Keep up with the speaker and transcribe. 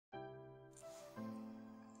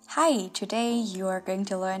Hi, today you are going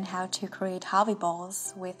to learn how to create Harvey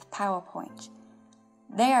Balls with PowerPoint.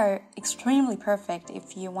 They are extremely perfect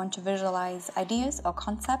if you want to visualize ideas or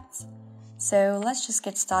concepts, so let's just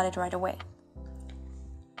get started right away.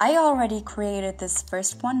 I already created this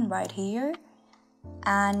first one right here,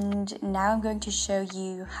 and now I'm going to show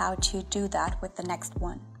you how to do that with the next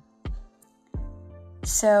one.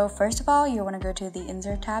 So first of all, you want to go to the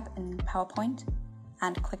Insert tab in PowerPoint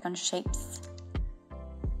and click on Shapes.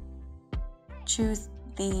 Choose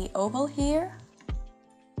the oval here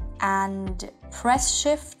and press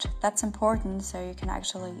Shift. That's important so you can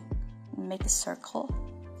actually make a circle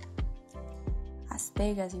as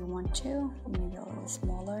big as you want to, maybe a little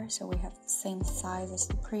smaller so we have the same size as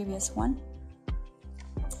the previous one.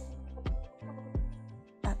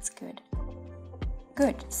 That's good.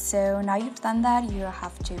 Good, so now you've done that, you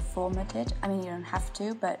have to format it. I mean, you don't have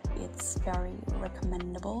to, but it's very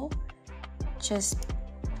recommendable. Just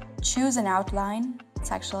choose an outline.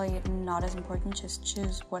 It's actually not as important, just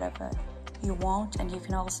choose whatever you want, and you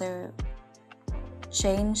can also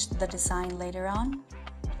change the design later on.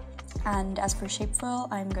 And as for shape fill,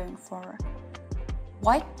 I'm going for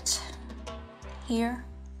white here,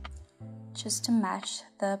 just to match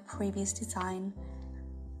the previous design.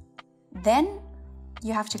 Then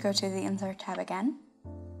you have to go to the Insert tab again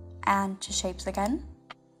and to Shapes again,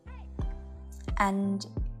 and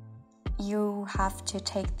you have to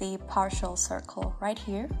take the partial circle right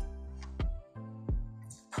here.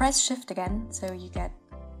 Press Shift again so you get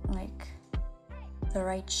like the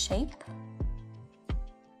right shape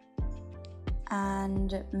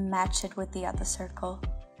and match it with the other circle.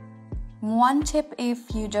 One tip,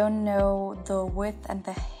 if you don't know the width and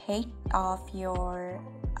the height of your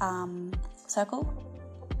circle,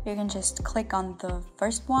 you can just click on the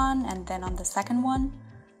first one and then on the second one,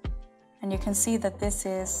 and you can see that this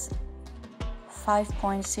is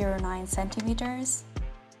 5.09 centimeters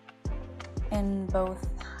in both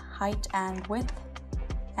height and width,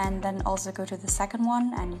 and then also go to the second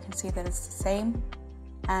one and you can see that it's the same.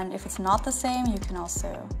 And if it's not the same, you can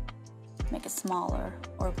also make it smaller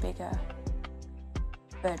or bigger,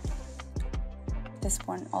 but this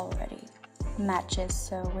one already matches,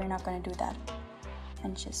 so we're not going to do that.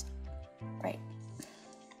 And just right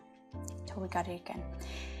till we got it again.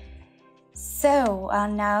 So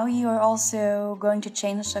now you are also going to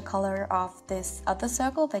change the color of this other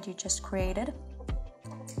circle that you just created.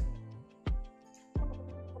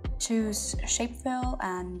 Choose Shape Fill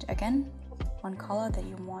and again one color that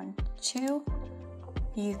you want to.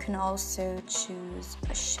 You can also choose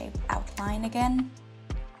a shape outline again.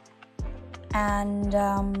 And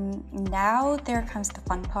now there comes the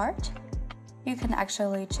fun part. You can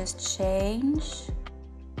actually just change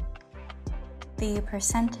the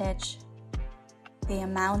percentage, the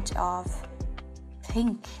amount of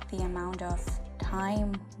pink, the amount of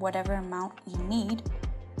time, whatever amount you need,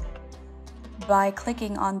 by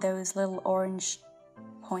clicking on those little orange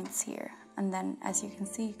points here. And then as you can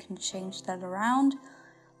see, you can change that around.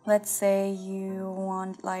 Let's say you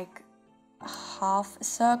want like half a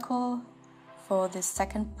circle for this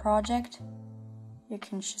second project. You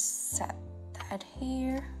can just set that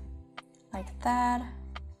here like that.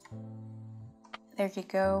 There you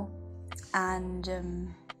go.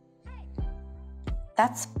 And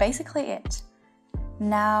that's basically it.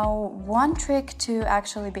 Now, one trick to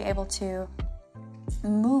actually be able to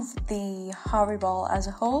move the Harvey ball as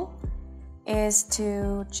a whole is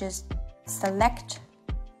to just select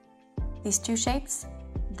these two shapes,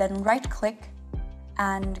 then right click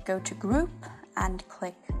and go to group and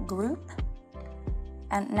click group.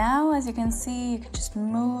 And now, as you can see, you can just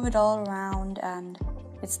move it all around and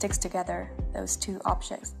it sticks together, those two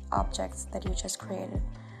objects that you just created.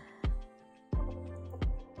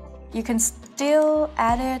 You can still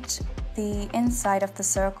edit the inside of the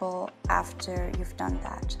circle after you've done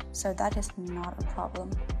that, so that is not a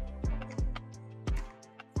problem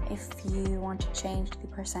if you want to change the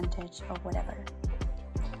percentage or whatever.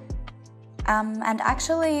 And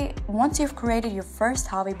actually, once you've created your first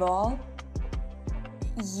Harvey ball,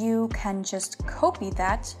 you can just copy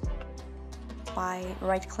that by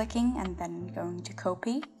right-clicking and then going to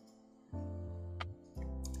copy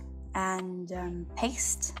and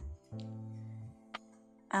paste,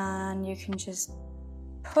 and you can just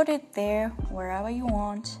put it there wherever you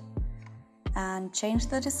want and change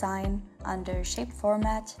the design under shape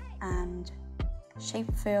format and shape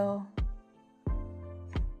fill.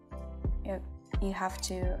 You have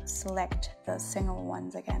to select the single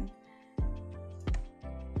ones again,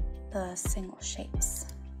 the single shapes.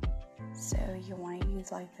 So you want to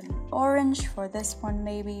use like an orange for this one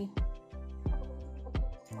maybe,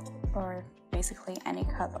 or basically any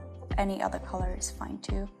other color is fine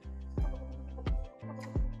too.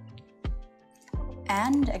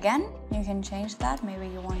 And again, you can change that. Maybe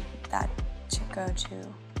you want that to go to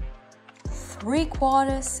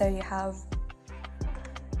 3/4, so you have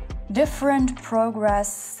different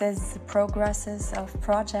progresses of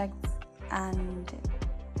projects. And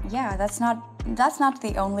yeah, that's not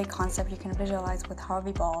the only concept you can visualize with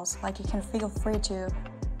Harvey Balls. Like, you can feel free to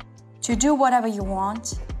do whatever you want,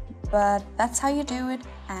 but that's how you do it,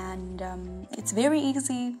 and it's very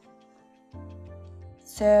easy.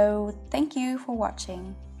 So thank you for watching.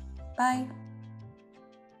 Bye.